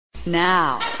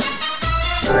now.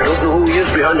 I don't know who he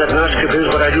is behind that mask of his,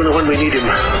 but I do know when we need him.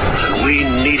 And we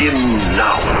need him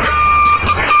now.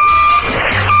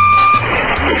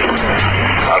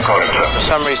 I'll call him, sir. For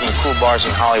some reason, the cool bars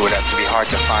in Hollywood have to be hard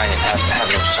to find and have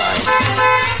no sign.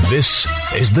 This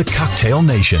is the Cocktail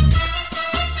Nation.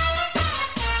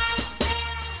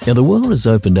 Now, the world has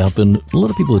opened up and a lot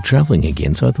of people are travelling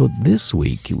again, so I thought this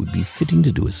week it would be fitting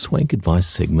to do a Swank Advice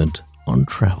segment on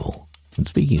travel. And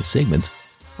speaking of segments,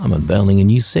 I'm unveiling a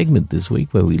new segment this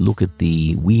week where we look at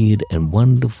the weird and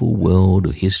wonderful world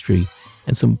of history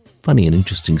and some funny and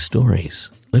interesting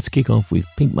stories. Let's kick off with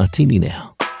Pink Martini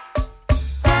now.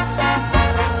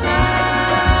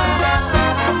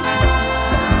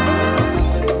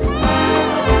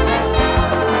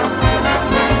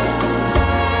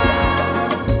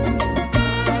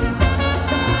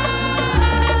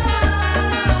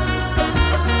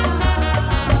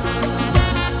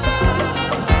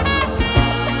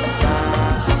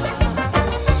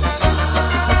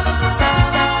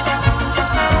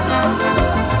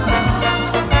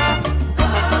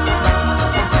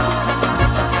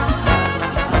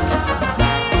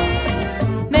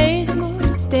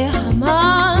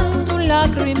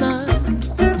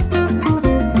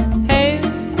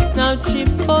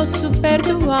 Posso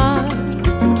perdoar,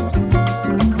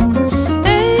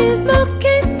 mesmo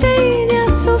que tenha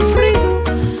sofrido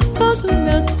todo o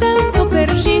meu tempo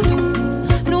perdido,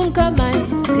 nunca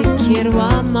mais te quero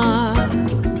amar.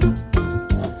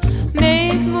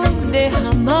 Mesmo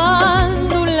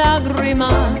derramando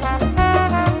lágrimas,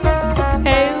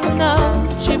 eu não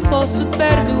te posso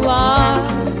perdoar.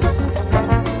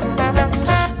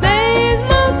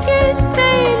 Mesmo que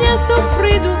tenha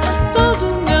sofrido todo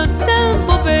o meu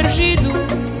tempo perdido,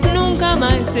 nunca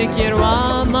mais te quero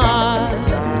amar.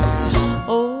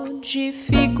 Hoje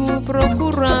fico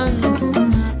procurando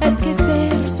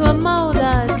esquecer sua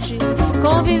maldade,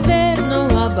 conviver no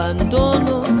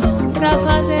abandono, pra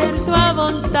fazer sua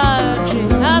vontade.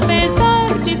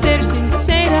 Apesar de ser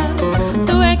sincera,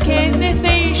 tu é quem me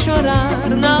fez chorar.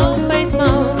 Não faz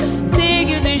mal,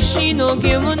 segue o destino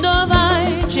que o mundo vai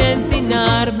te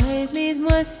ensinar. Mas mesmo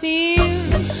assim,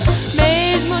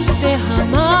 mesmo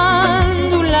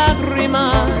derramando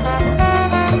lágrimas,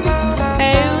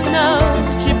 eu não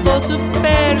te posso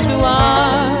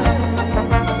perdoar.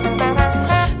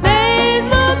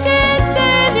 Mesmo que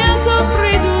tenha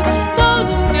sofrido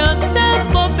todo o meu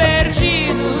tempo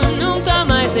perdido, nunca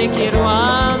mais te quero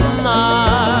amar.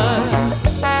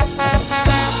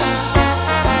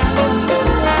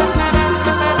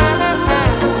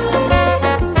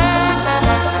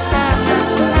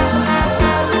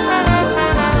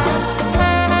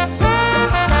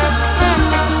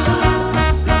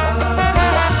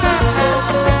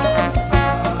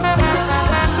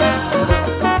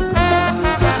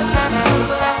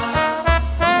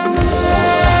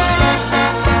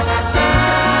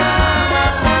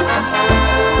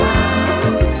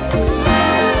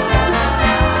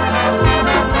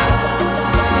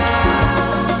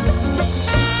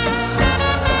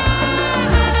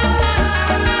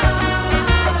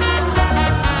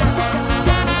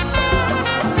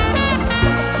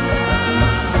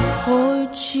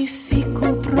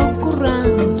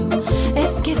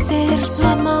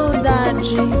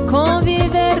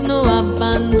 Conviver no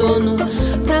abandono,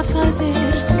 pra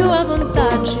fazer sua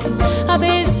vontade.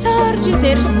 Apesar de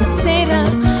ser sincera,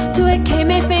 tu é quem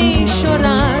me fez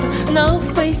chorar. Não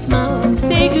faz mal,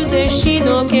 segue o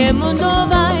destino que o mundo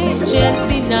vai te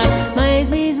ensinar. Mas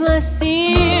mesmo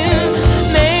assim,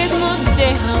 mesmo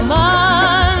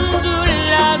derramando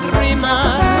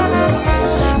lágrimas,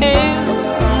 eu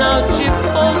não te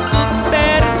posso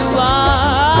perdoar.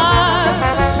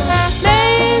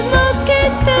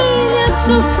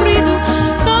 Sofrido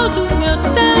todo o meu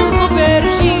tempo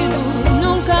perdido,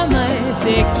 nunca mais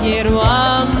te quero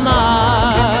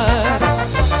amar.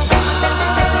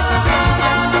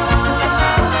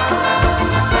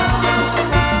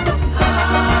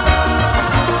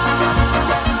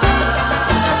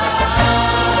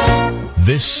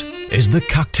 This is the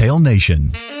Cocktail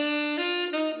Nation.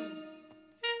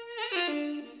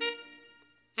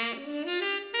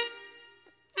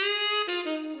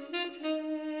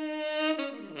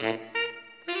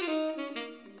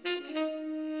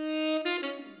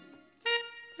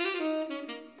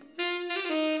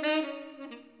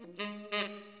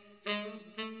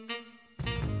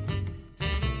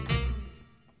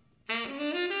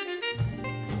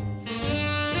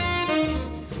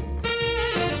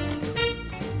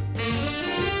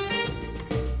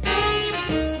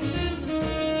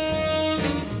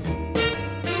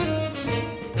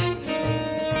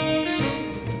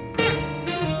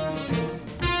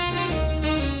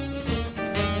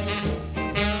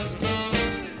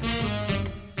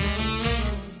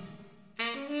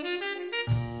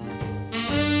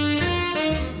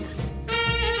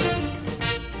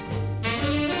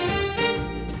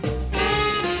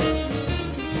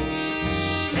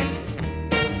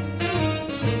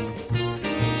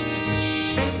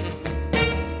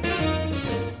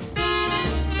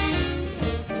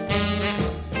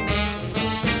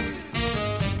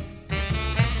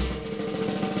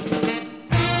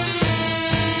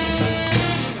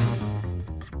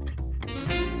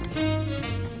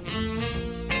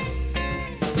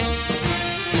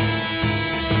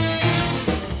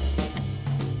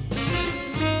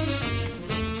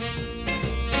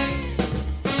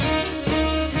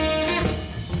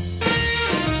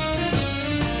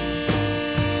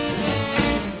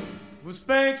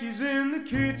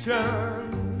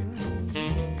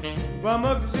 My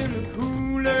mug's in the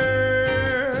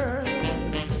cooler,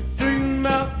 thinking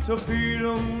about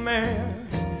Torpedo Man.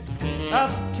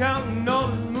 I'm counting all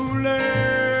the moolah.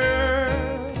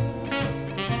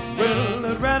 Well,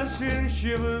 I'd rather sit and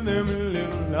shiver than a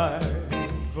little life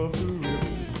for Blue River.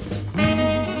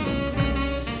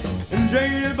 And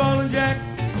Jaded Ball and Jack,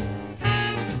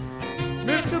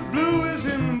 Mr. Blue is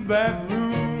in the back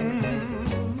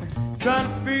room, trying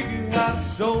to figure how to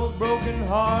sew a broken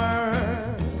heart.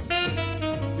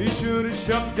 He should have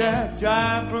shucked that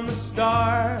jive from the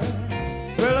start.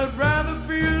 Well, I'd rather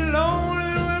be alone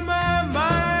than with my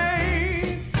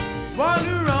mind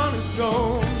wander on its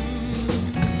own,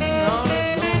 on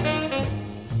its own.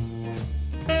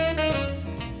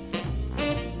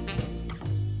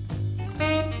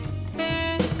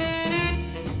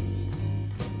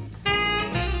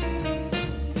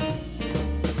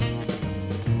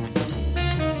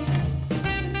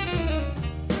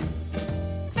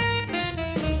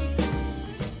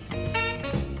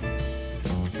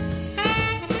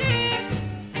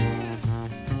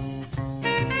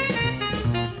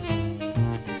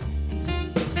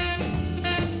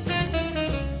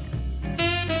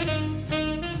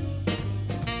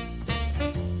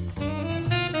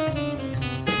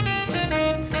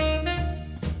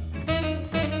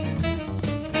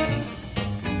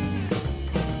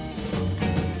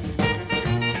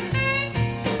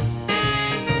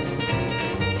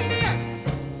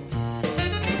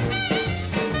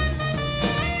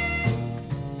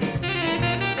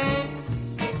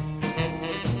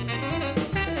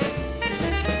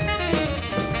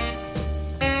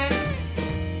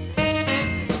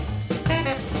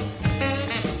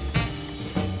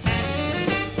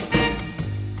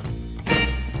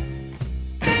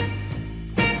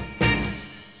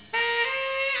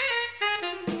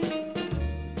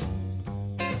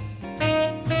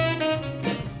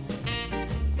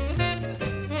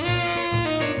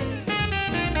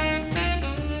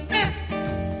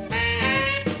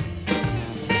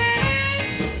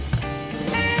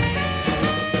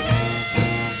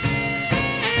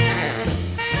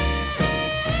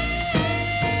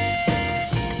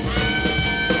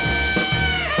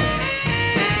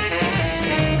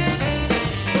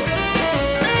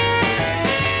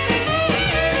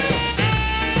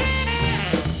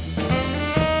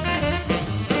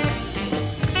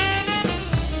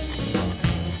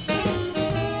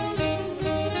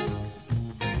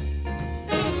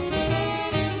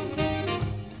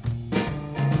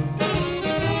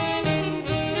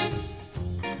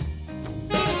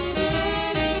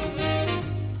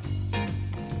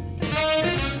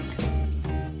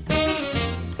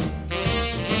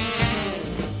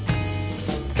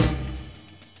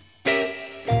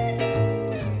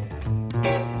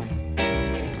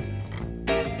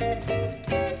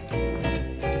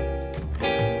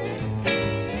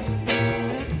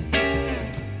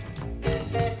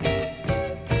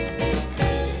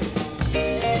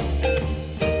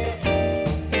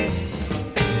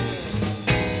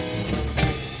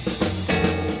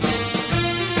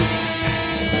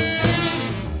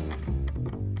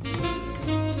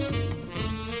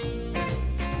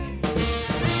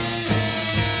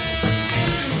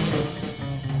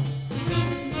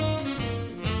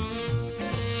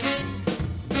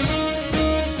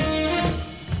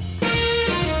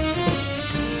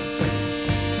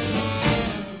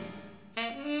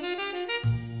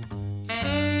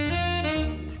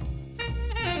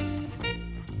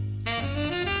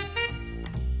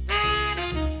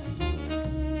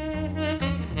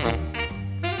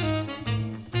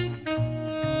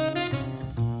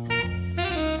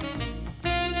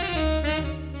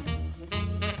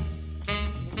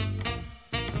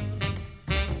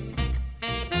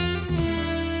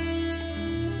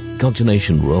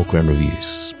 Cocktailnation Royal Crown Review,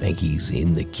 Spanky's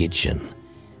in the kitchen.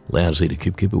 Loudly to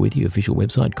Coop Cooper with you, official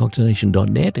website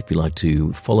cocktailnation.net if you'd like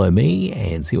to follow me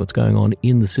and see what's going on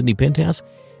in the Sydney penthouse.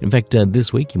 In fact,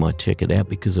 this week you might check it out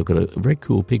because I've got a very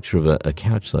cool picture of a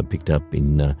couch that I picked up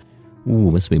in,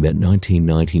 must be about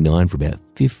 $19.99 for about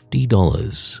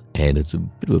 $50. And it's a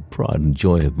bit of a pride and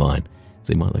joy of mine.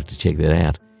 So you might like to check that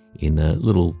out in a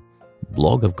little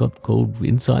blog I've got called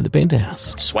Inside the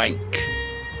Penthouse. Swank.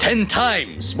 10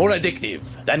 times more addictive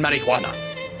than marijuana.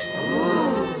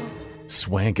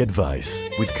 Swank Advice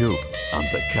with Coop on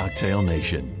the Cocktail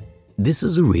Nation. This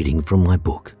is a reading from my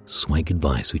book, Swank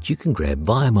Advice, which you can grab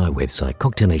via my website,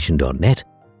 cocktailnation.net,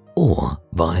 or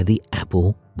via the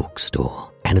Apple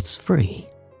bookstore. And it's free.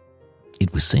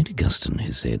 It was St. Augustine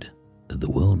who said that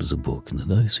the world is a book and that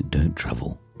those who don't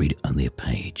travel read only a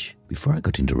page. Before I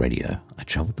got into radio, I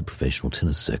travelled the professional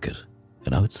tennis circuit,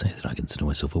 and I would say that I consider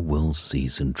myself a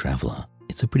well-seasoned traveller.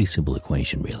 It's a pretty simple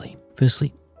equation, really.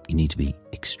 Firstly, you need to be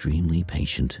extremely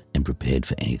patient and prepared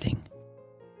for anything.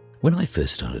 When I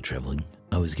first started traveling,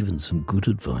 I was given some good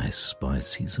advice by a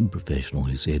seasoned professional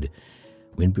who said,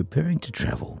 when preparing to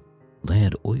travel, lay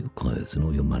out all your clothes and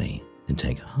all your money, then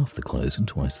take half the clothes and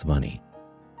twice the money.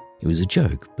 It was a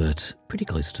joke, but pretty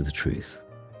close to the truth.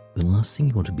 The last thing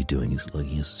you want to be doing is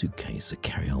lugging a suitcase, a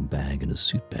carry-on bag, and a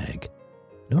suit bag.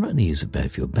 Not only is it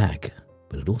bad for your back,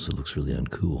 but it also looks really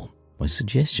uncool. My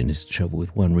suggestion is to travel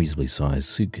with one reasonably sized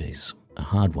suitcase, a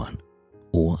hard one,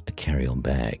 or a carry-on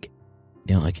bag.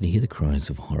 Now I can hear the cries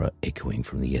of horror echoing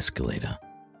from the escalator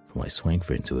from my swank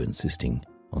friends who are insisting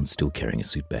on still carrying a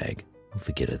suit bag. Well,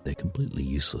 forget it, they're completely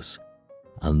useless.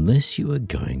 Unless you are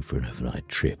going for an overnight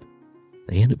trip,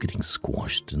 they end up getting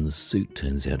squashed and the suit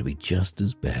turns out to be just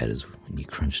as bad as when you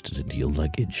crunched it into your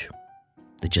luggage.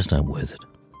 They just aren't worth it.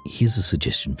 Here's a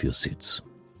suggestion for your suits.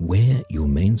 Wear your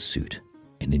main suit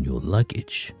and in your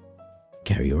luggage,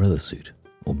 carry your other suit,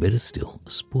 or better still,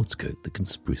 a sports coat that can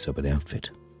spruce up an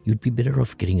outfit. You'd be better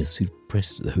off getting a suit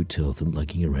pressed at the hotel than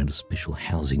lugging around a special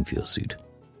housing for your suit.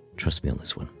 Trust me on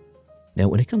this one. Now,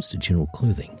 when it comes to general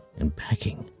clothing and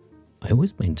packing, I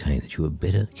always maintain that you are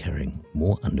better carrying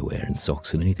more underwear and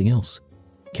socks than anything else.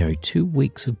 Carry 2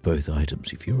 weeks of both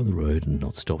items if you're on the road and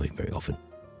not stopping very often.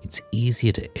 It's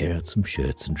easier to air out some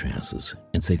shirts and trousers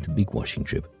and save the big washing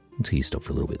trip until you stop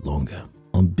for a little bit longer.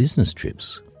 On business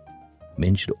trips,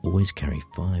 men should always carry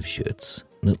 5 shirts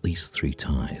and at least 3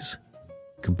 ties.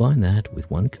 Combine that with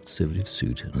 1 conservative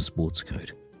suit and a sports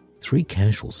coat, 3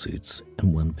 casual suits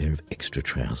and 1 pair of extra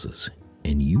trousers,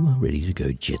 and you are ready to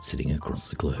go jet-setting across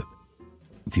the globe.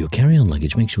 For your carry-on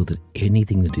luggage, make sure that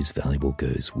anything that is valuable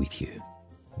goes with you.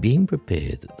 Being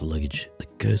prepared that the luggage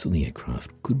that goes on the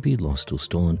aircraft could be lost or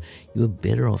stolen, you are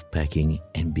better off packing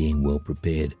and being well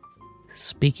prepared.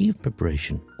 Speaking of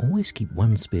preparation, always keep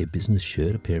 1 spare business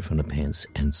shirt, a pair of underpants,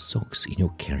 and socks in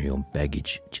your carry-on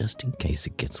baggage, just in case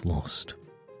it gets lost.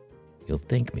 You'll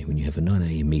thank me when you have a 9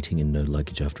 a.m. meeting and no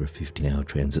luggage after a 15-hour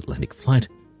transatlantic flight,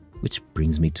 which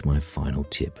brings me to my final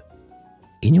tip.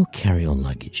 In your carry-on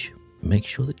luggage, make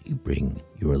sure that you bring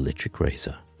your electric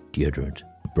razor, deodorant,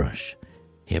 brush,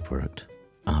 hair product,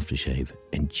 aftershave,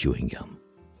 and chewing gum.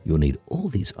 You'll need all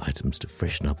these items to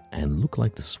freshen up and look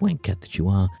like the swank cat that you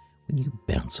are when you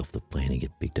bounce off the plane and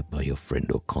get picked up by your friend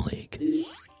or colleague.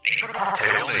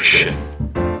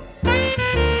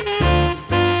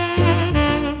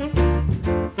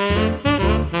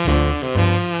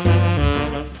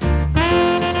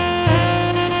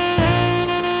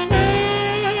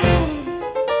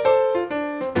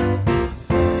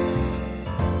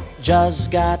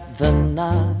 Just got the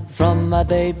nod from my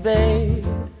baby.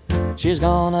 She's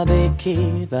gonna be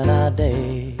keeping a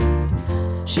date.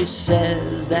 She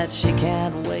says that she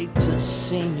can't wait to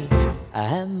see me,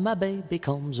 and my baby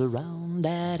comes around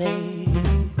at 8.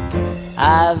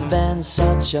 I've been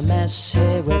such a mess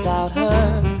here without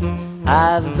her.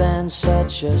 I've been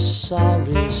such a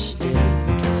sorry state.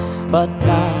 But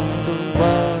now the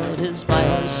world is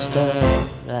my oyster,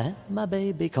 and my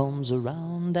baby comes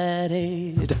around at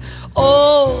 8.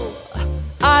 Oh,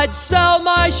 I'd sell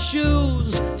my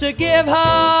shoes to give her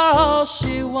all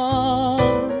she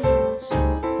wants,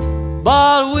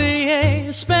 but we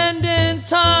ain't spending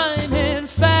time in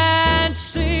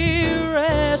fancy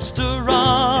restaurants.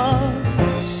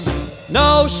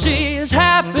 No, she's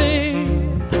happy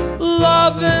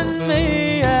loving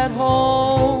me at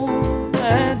home,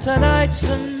 and tonight's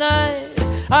the night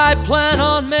I plan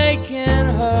on making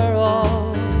her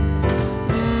all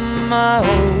my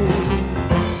home.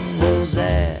 Was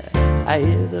there? I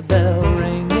hear the bell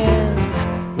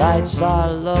ringing, lights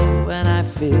are low and I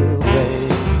feel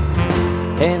great.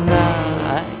 And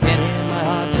now I can hear my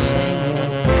heart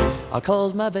singing,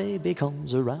 'cause my baby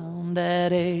comes around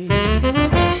at 8.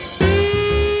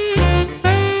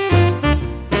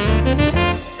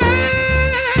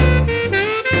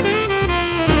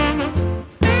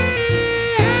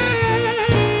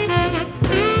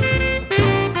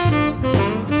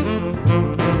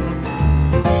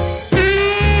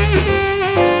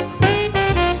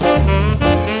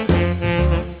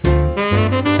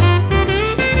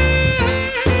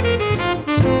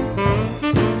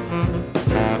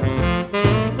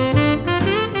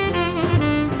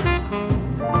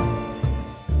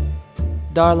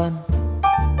 Darling,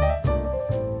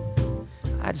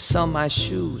 I'd sell my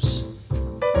shoes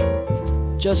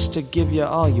just to give you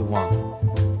all you want.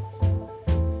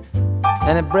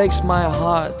 And it breaks my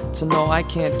heart to know I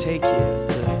can't take you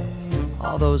to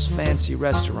all those fancy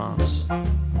restaurants.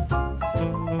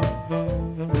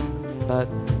 But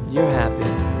you're happy,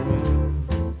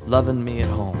 loving me at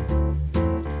home.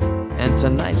 And And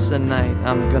tonight's the night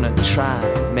I'm gonna try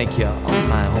make you on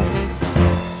my own.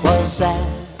 Was that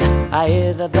I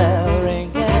hear the bell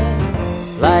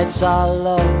ringing, lights are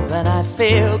low and I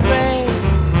feel great.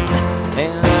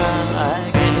 And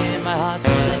I can hear my heart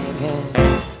singing,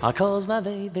 'cause my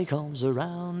baby comes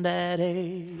around at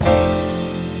 8.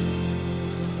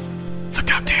 The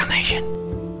Cocktail Nation.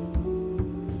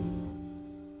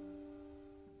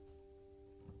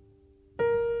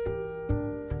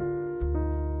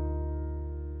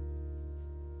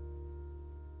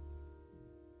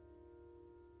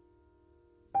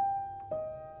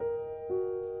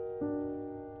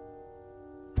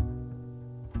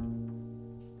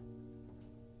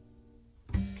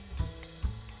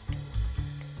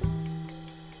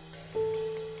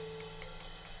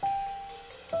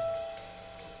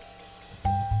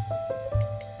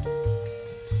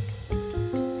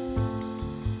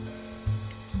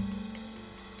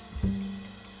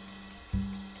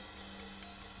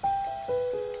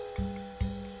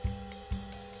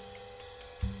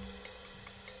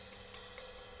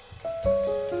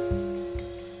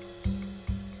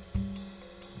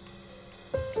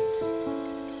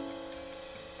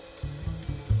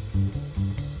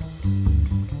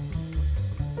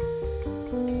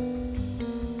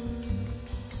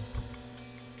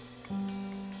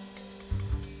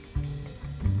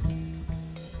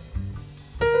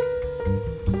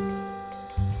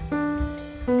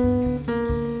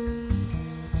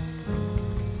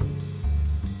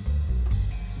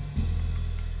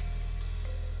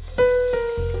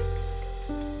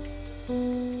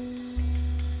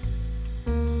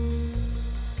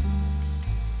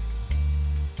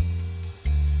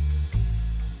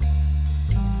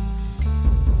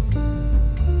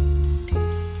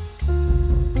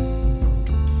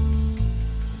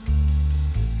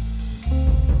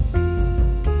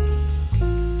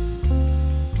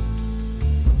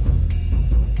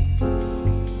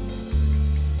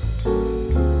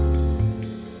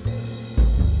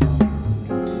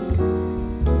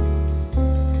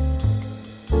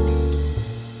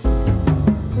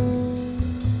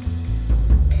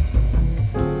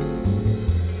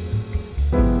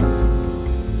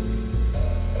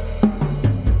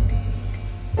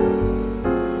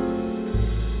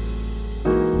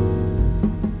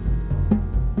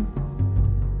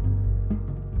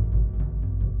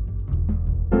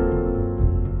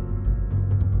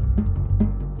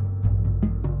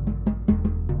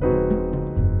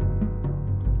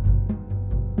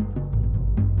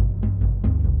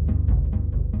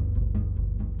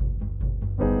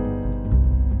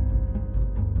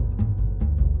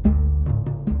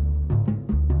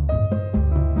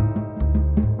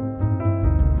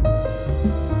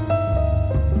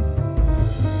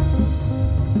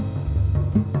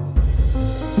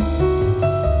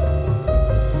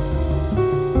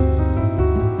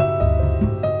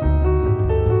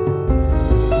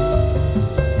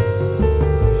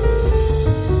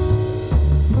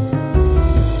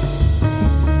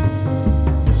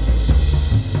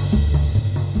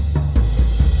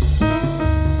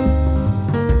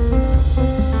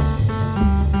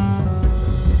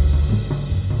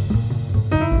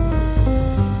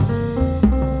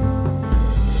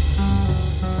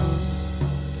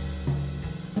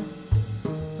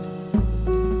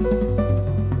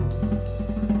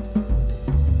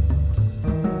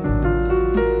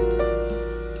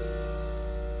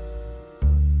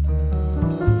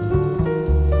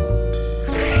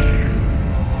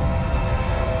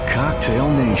 Cocktail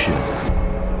Nation.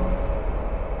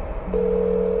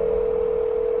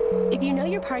 If you know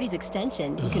your party's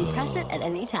extension, you can press it at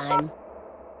any time.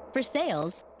 For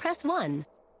sales, press 1.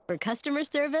 For customer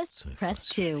service, press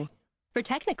 2. For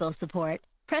technical support,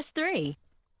 press 3.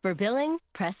 For billing,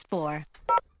 press 4.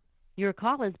 Your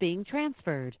call is being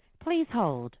transferred. Please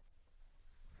hold.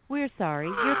 We're sorry,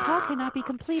 your call cannot be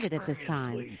completed at this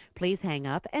time. Please hang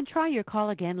up and try your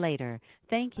call again later.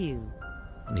 Thank you.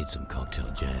 I need some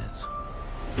cocktail jazz.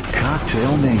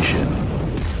 Cocktail Nation.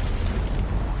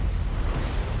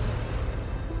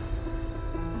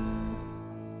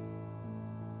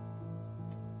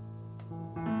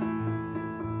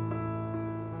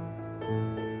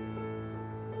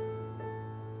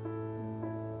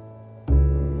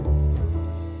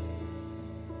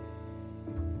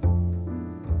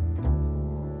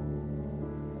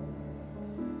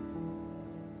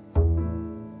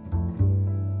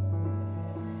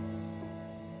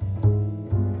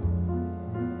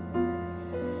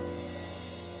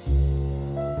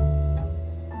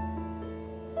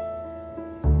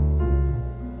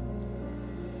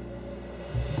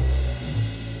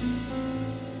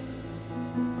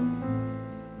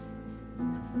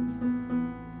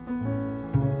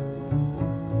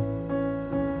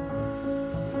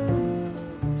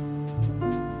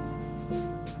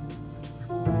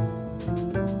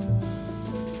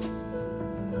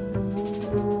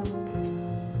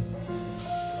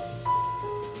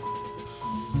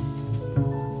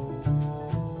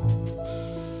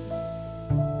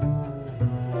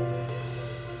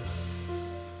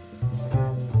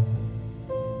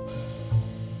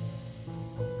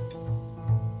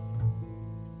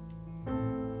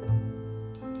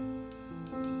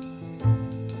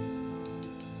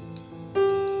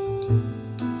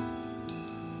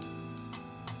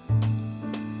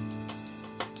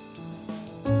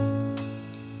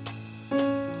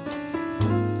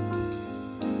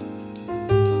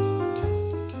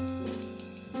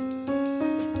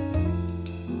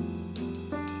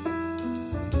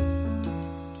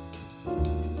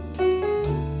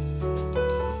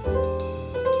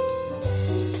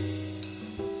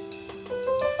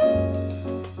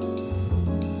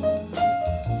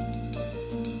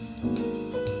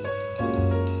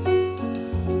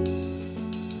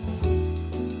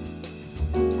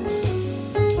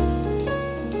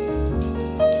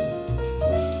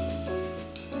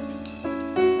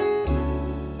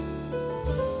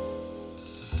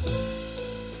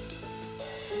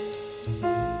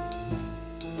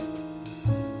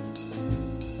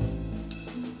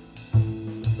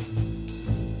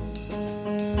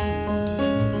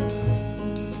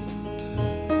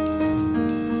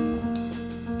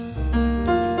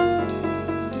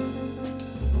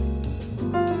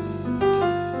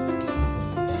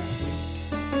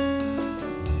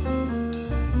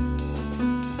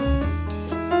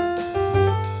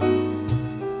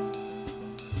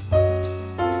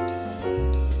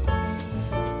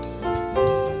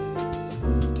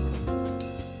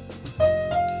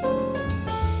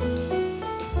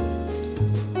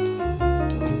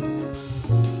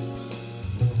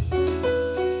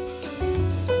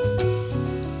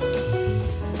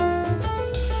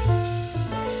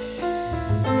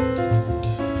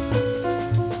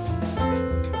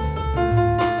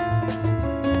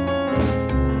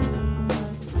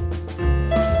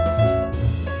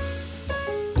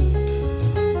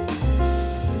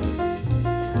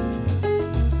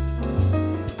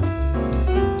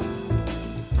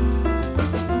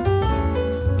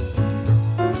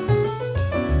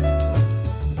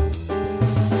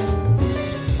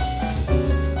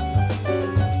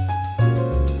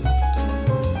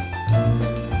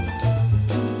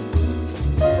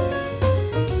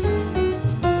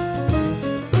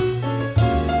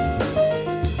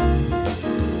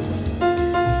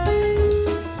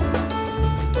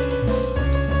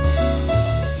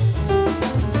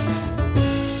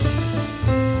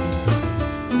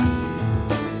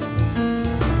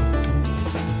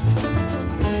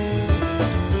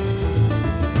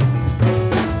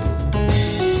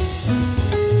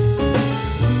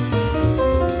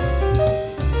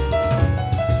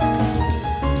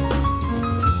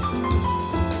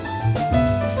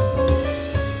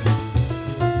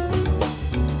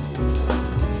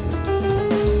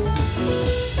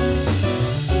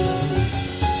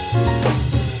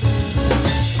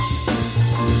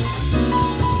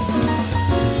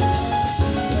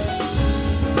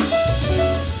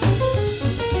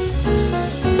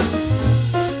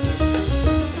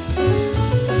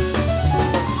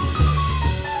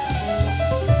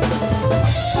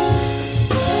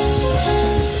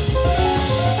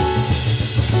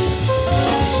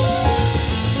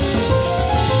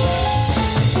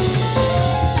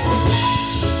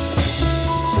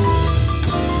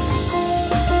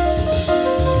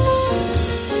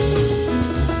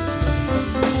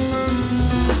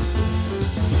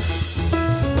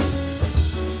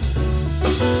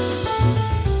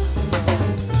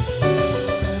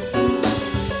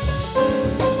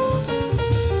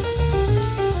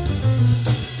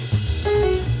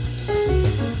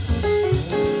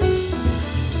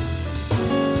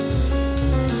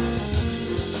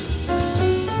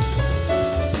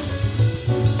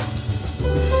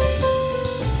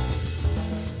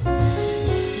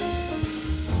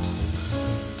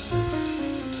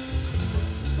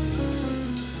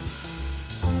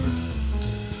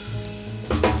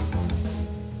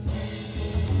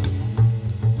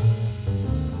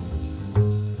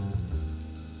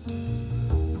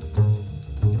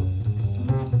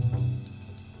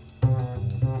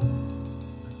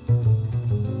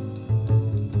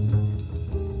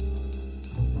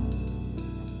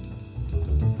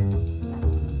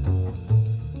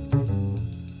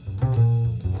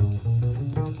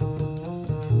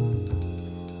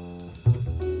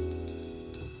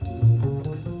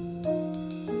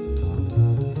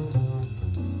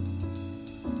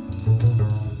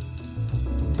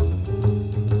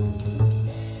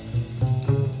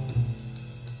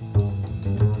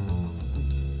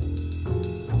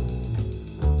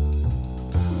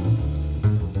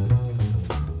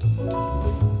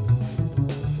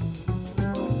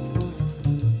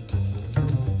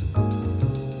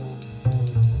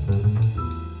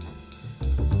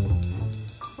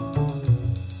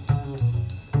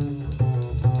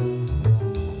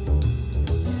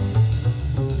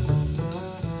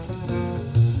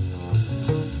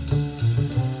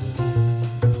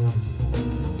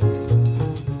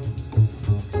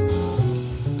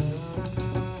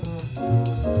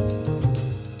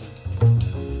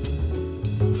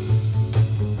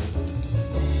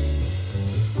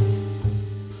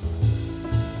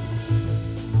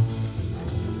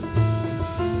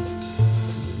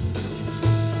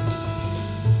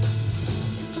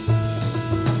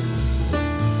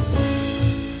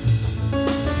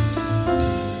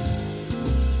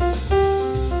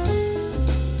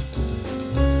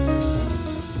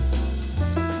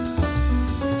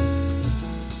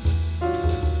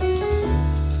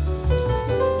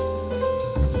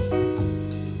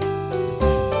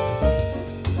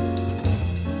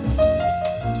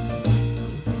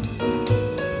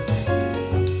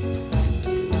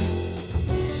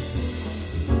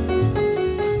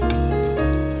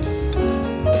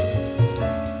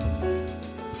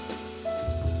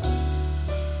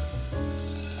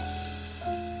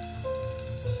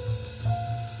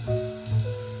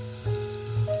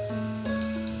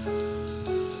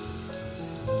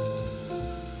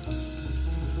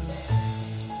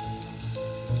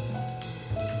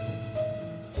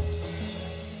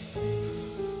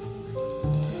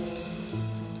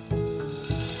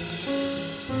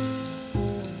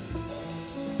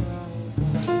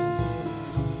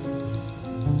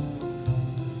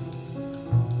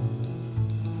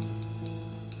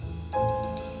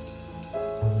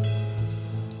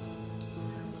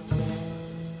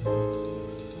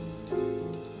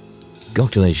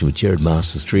 Cocktail Nation with Jared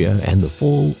Masters Trio and The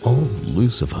Fall of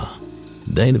Lucifer.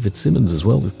 Dana Fitzsimmons as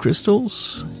well with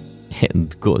Crystals.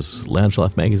 And, of course, Lounge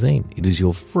Life magazine. It is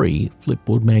your free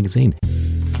Flipboard magazine.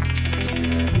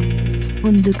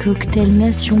 On the Cocktail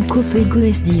Nation Coupe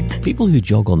goes deep. People who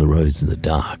jog on the roads in the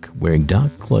dark, wearing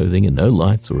dark clothing and no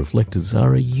lights or reflectors,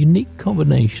 are a unique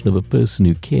combination of a person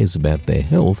who cares about their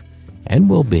health and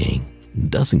well-being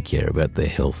and doesn't care about their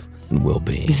health and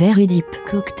well-being. Very deep.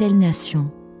 Cocktail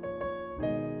Nation.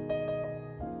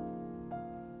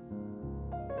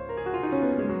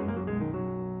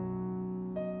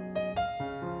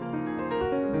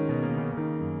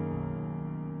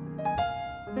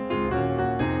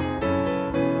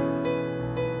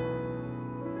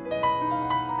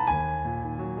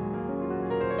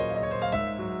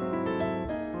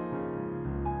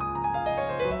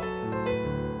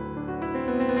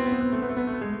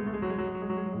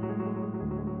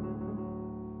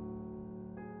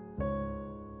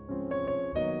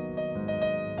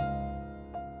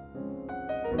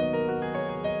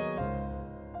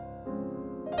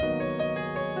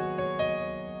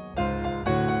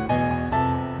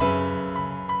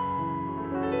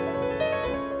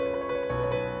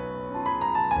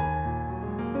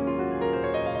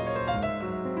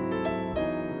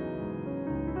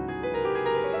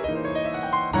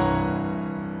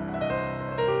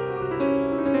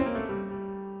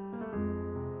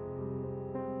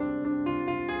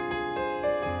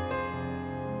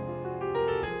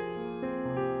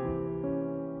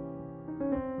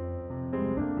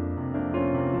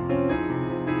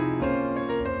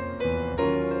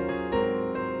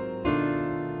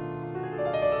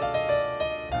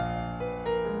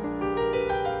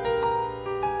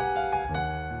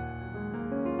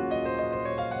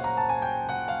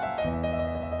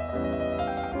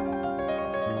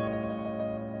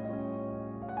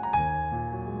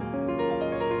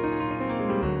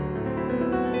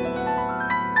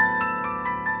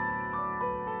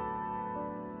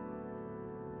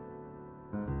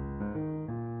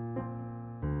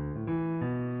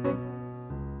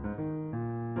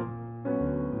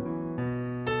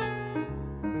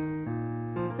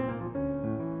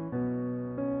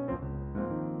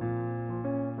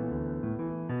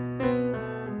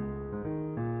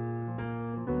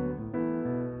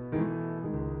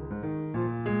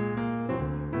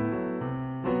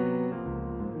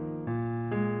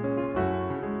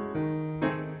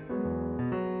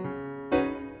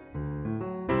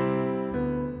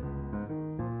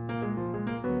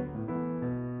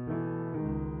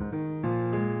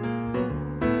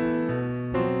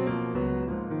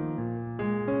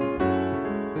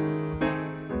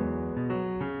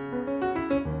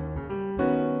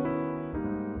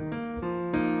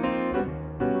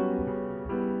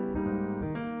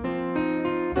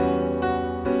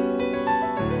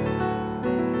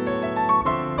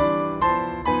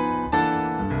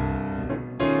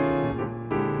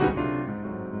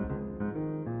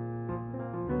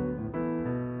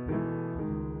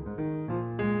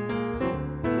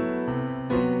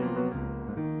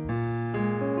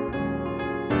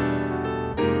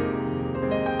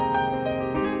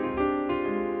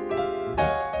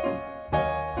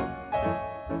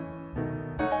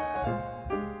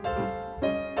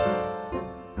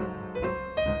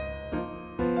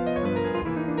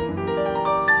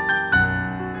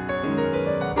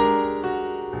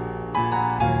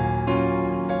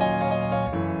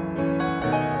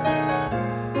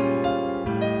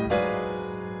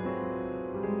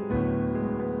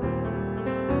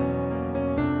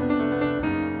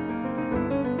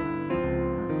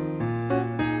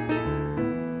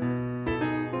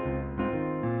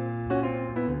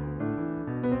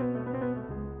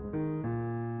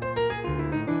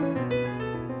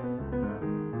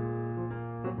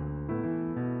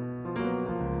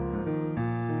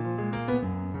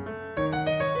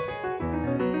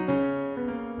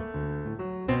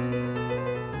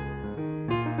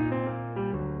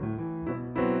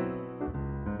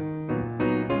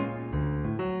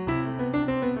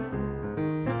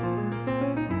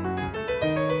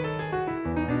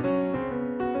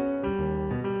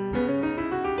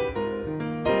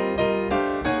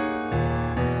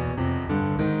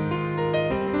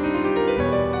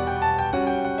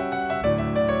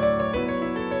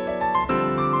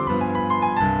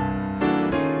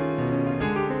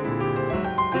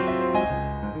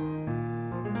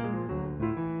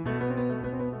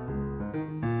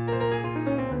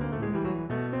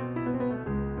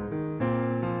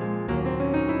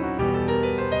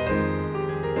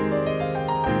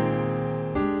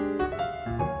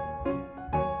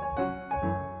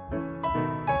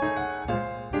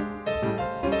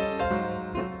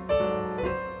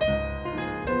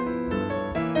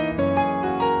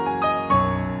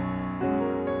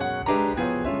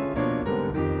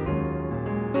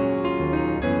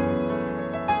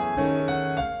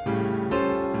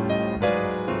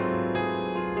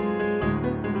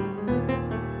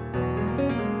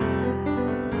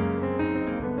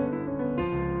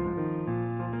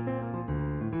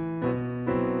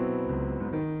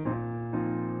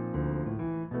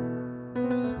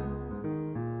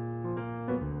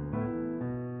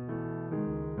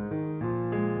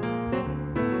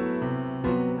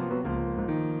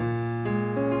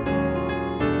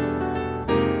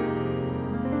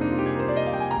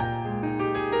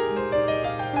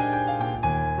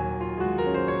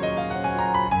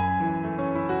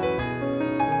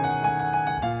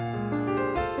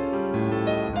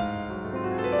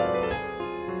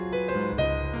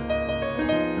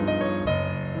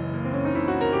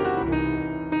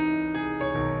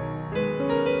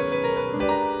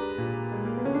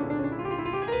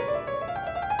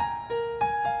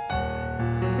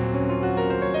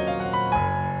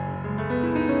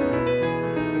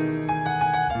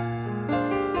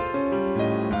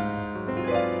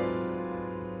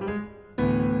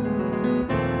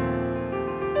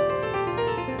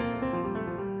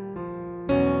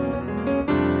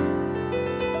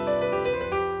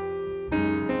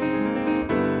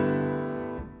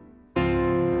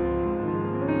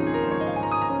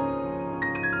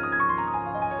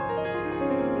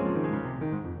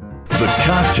 the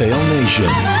Cocktail Nation.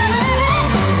 Time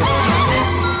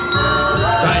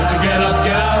to get up,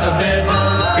 get out of bed,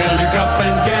 fill your cup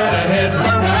and get ahead.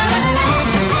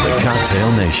 The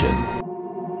Cocktail Nation.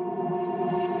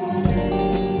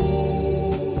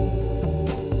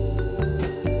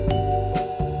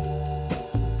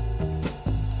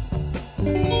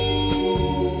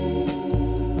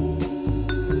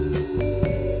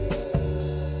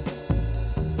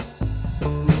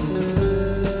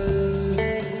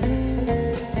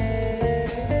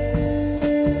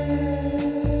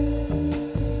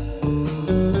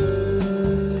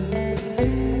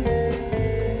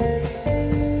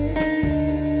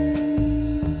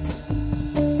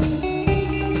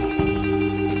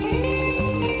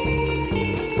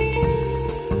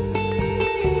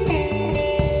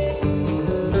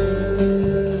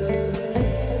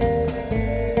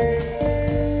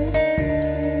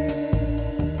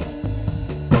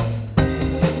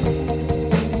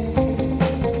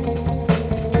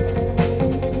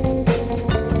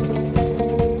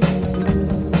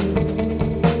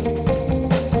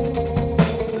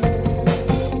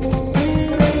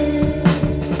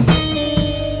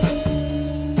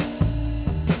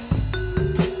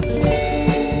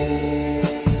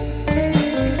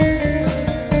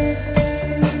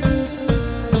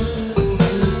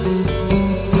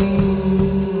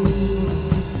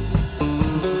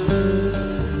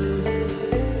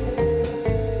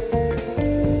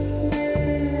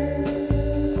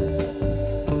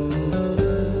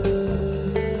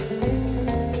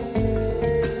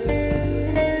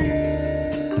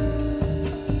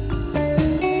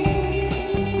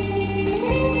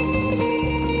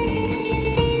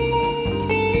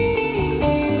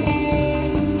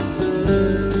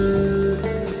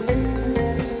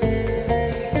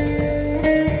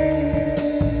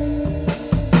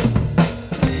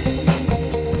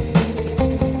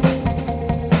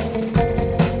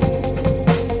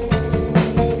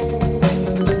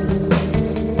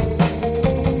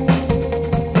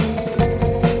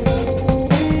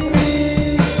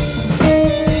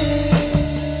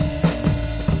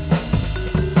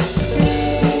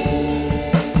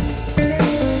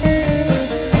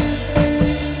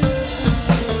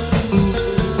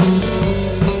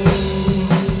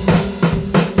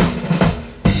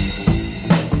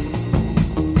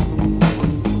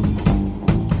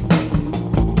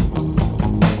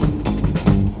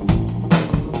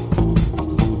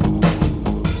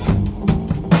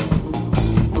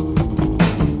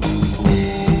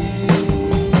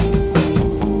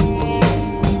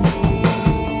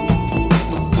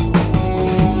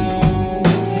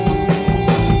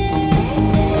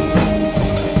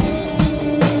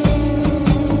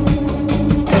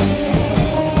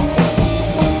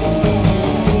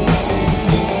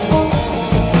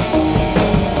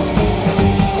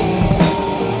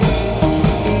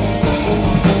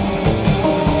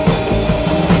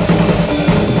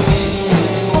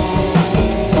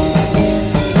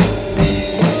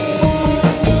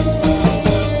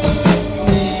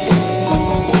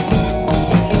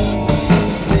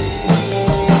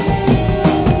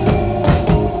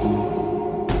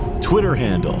 Twitter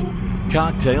handle,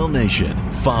 Cocktail Nation.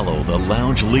 Follow the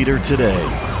lounge leader today.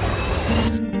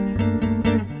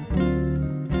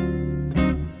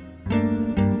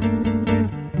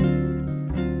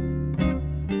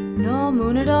 No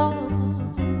moon at all,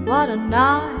 what a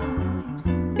night.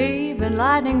 Even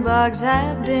lightning bugs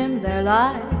have dimmed their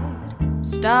light.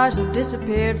 Stars have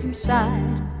disappeared from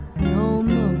sight. No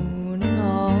moon at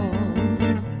all.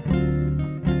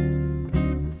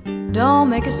 Don't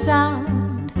make a sound,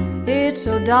 it's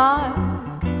so dark.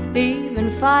 Even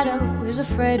Fido is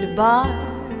afraid to bark.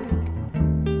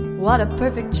 What a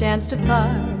perfect chance to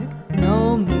park.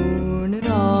 No moon at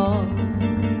all.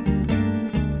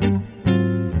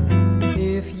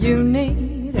 If you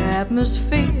need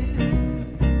atmosphere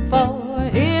for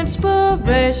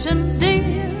inspiration,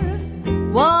 dear,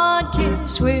 one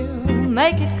kiss will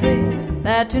make it clear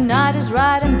that tonight is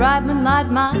right and bright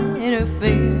moonlight might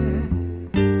interfere.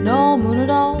 No moon at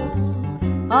all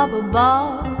up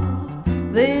above.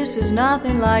 This is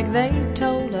nothing like they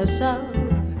told us of.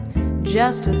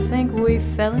 Just to think we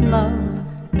fell in love.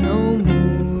 No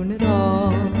moon at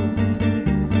all.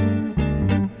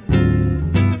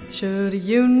 Should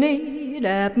you need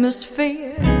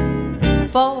atmosphere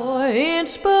for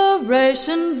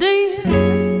inspiration,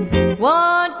 dear,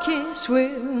 one kiss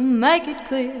will make it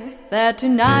clear that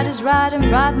tonight is right and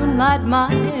bright moonlight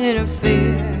might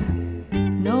interfere.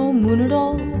 No moon at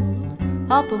all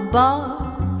up above.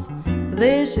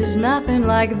 This is nothing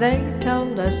like they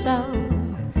told us of.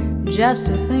 Just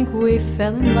to think we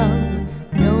fell in love.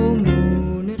 No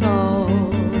moon at all.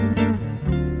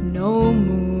 No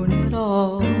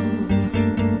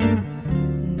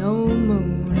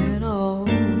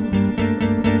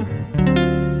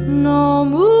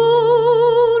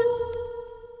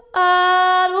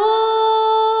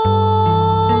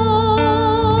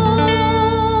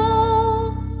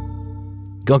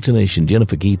Cocktail Nation,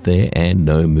 Jennifer Keith there, and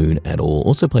No Moon at All.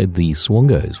 Also played the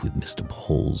Swangos with Mr.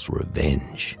 Paul's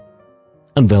Revenge.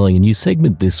 Unveiling a new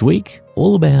segment this week,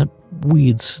 all about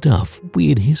weird stuff,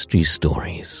 weird history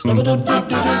stories.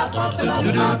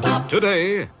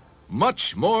 Today,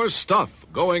 much more stuff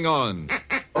going on.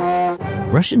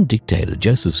 Russian dictator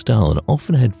Joseph Stalin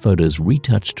often had photos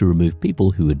retouched to remove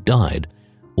people who had died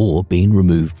or been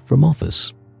removed from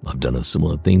office. I've done a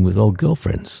similar thing with old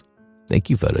girlfriends. Thank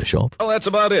you, Photoshop. Well, that's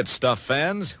about it, Stuff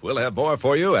fans. We'll have more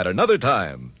for you at another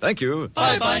time. Thank you.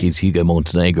 Bye-bye. Here's Hugo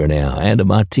Montenegro now, and a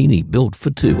martini built for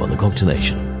two on the Cocktail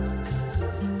Nation.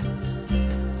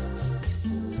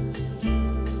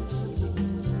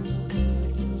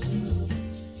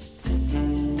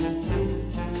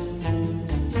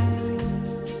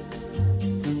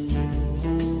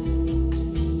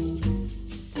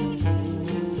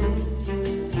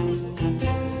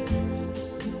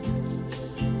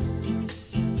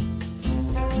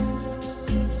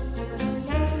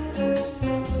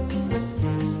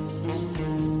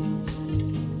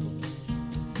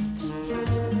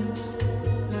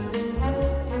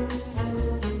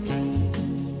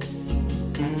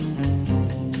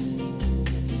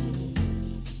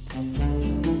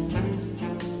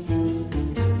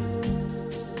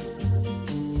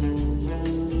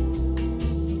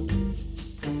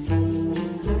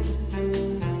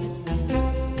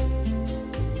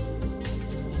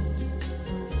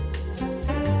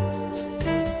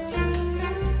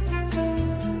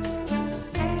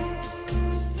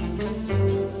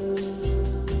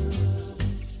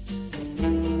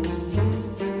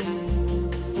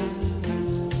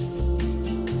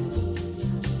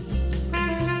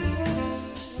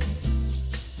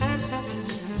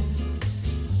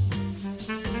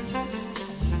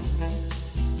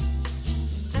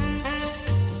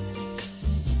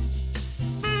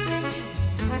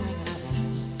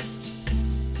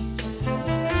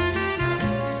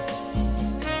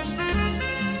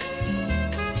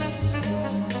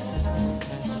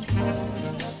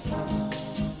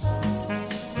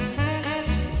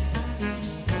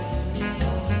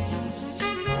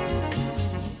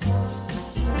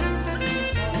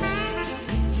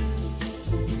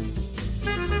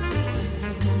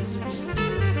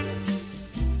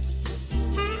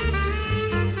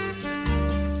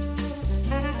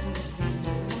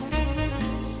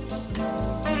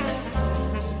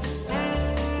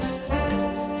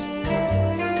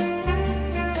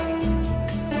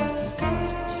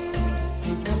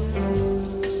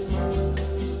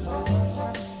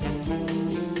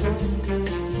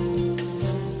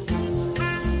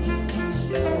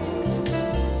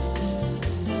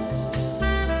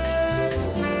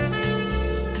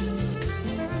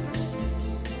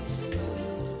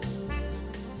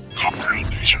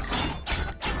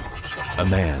 A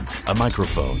man, a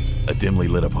microphone, a dimly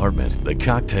lit apartment, the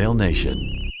Cocktail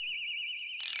Nation.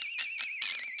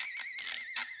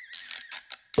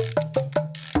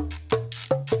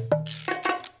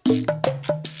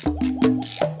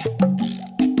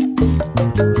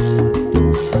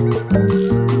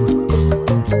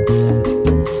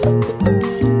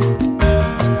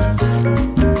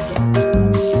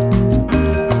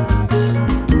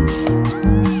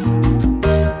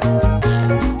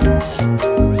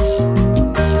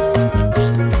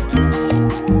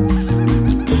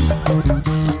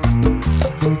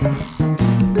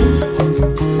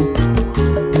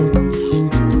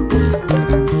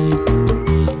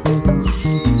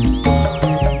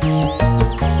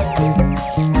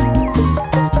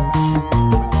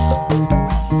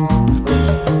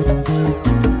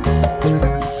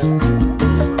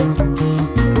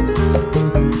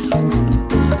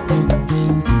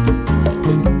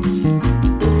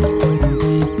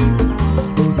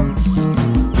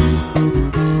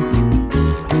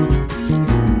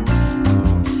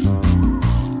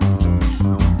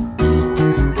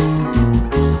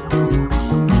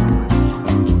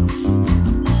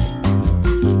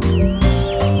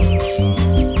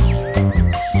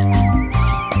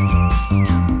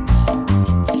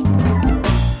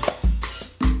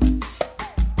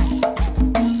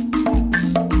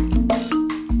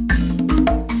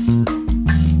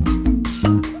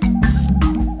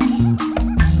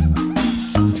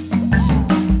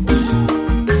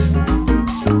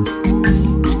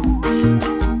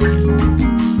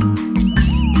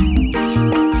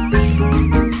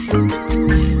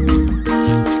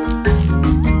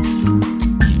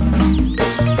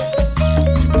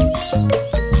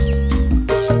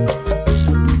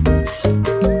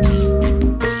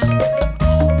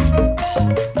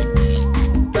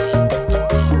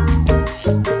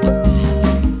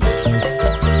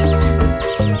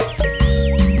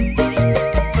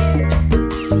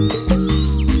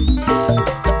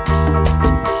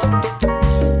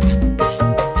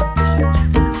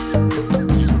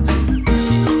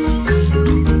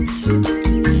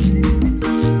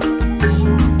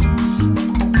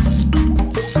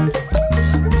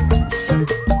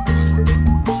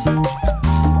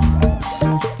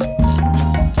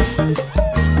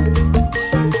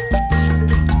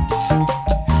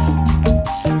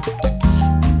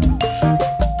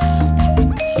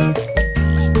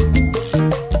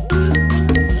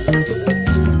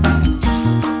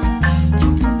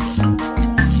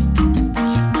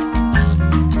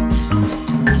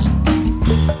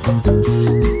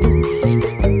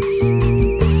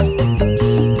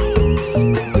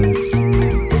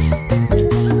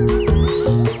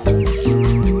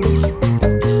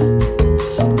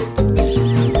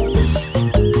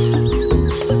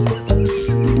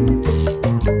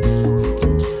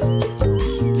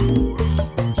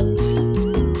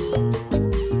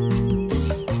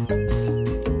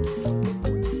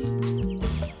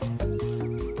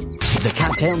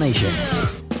 Cocktail Nation.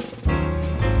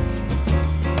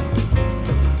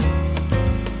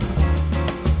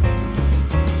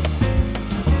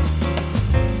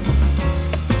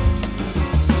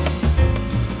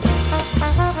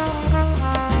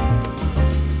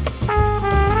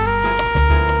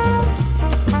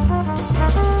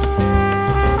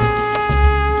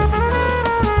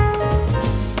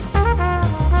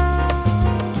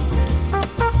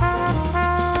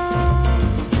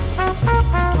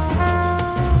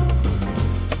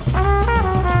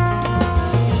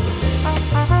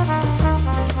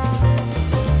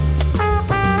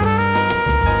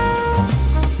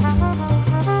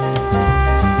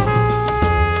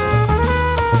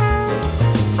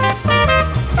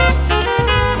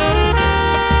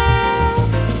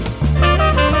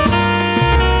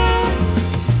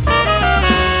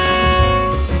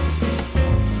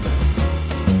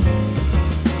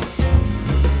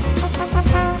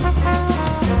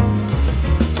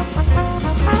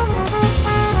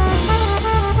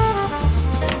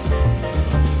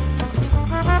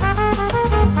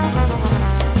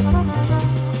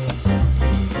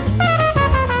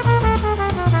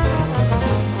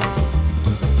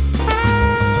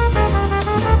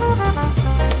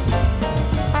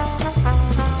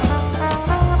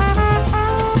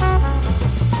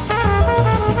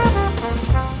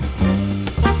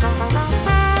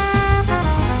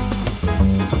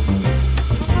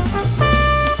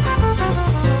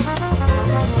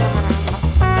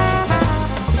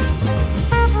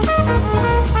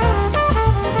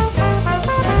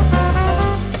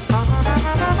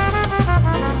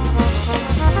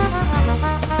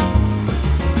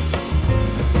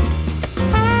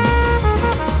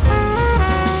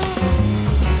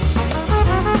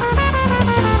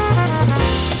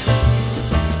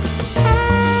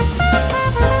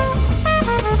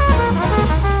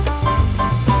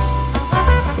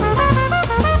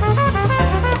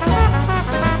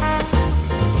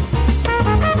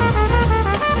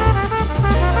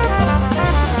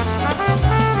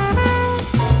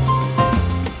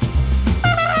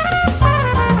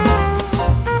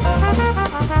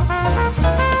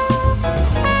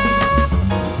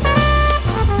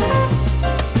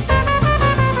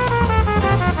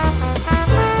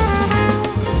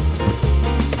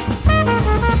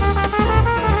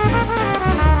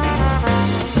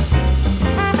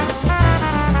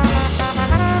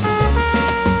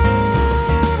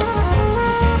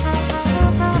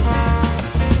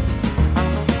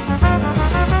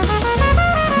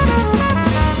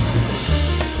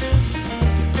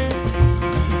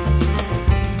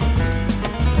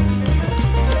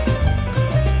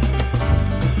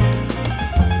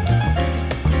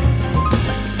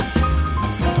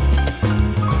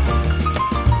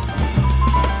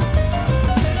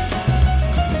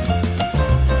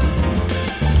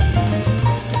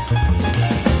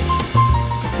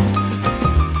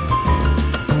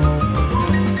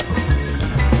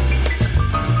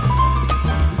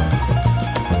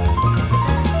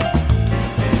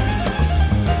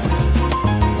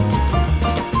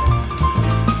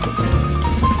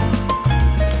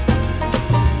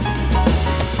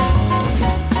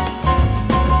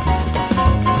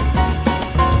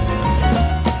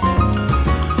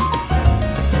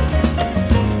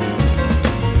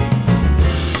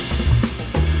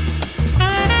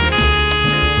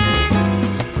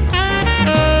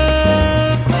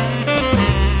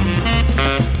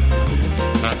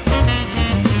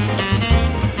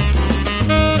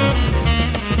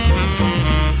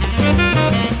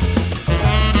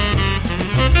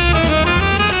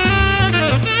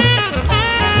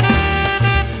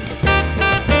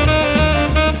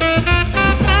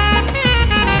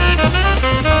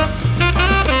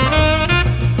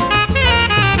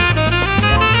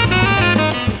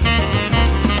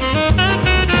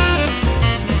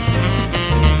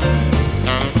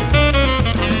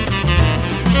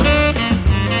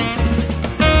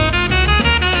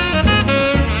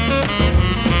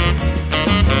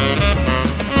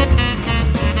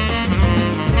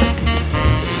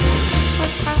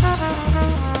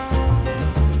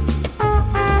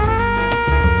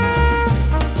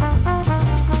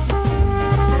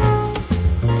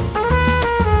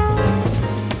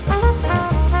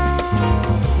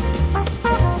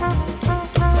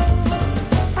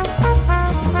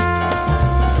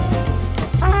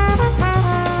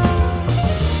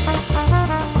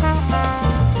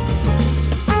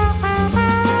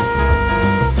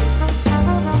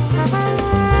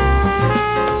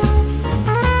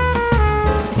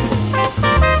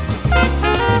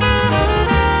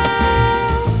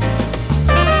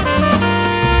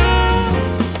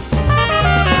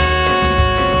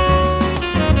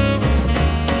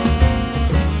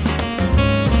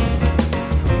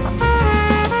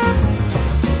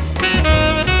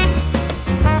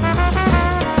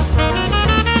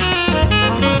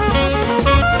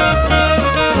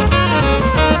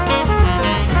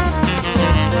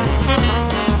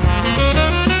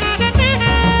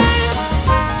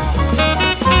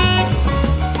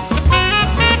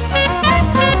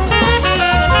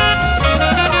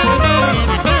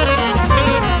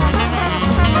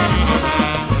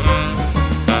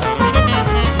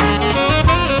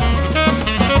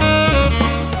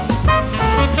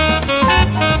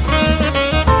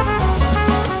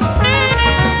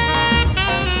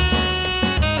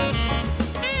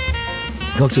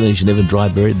 Cocktail Nation, Evan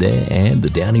Dryberry there, and the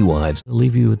Downey Wives. I'll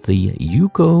leave you with the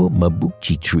Yuko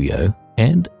Mabuchi Trio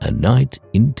and A Night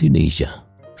in Tunisia.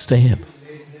 Stay up.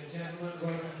 Ladies and gentlemen,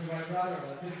 welcome to my brother.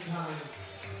 At this time,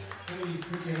 please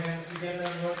put your hands together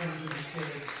and welcome to the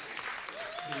stage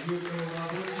the Yuko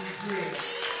Mabuchi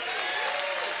Trio.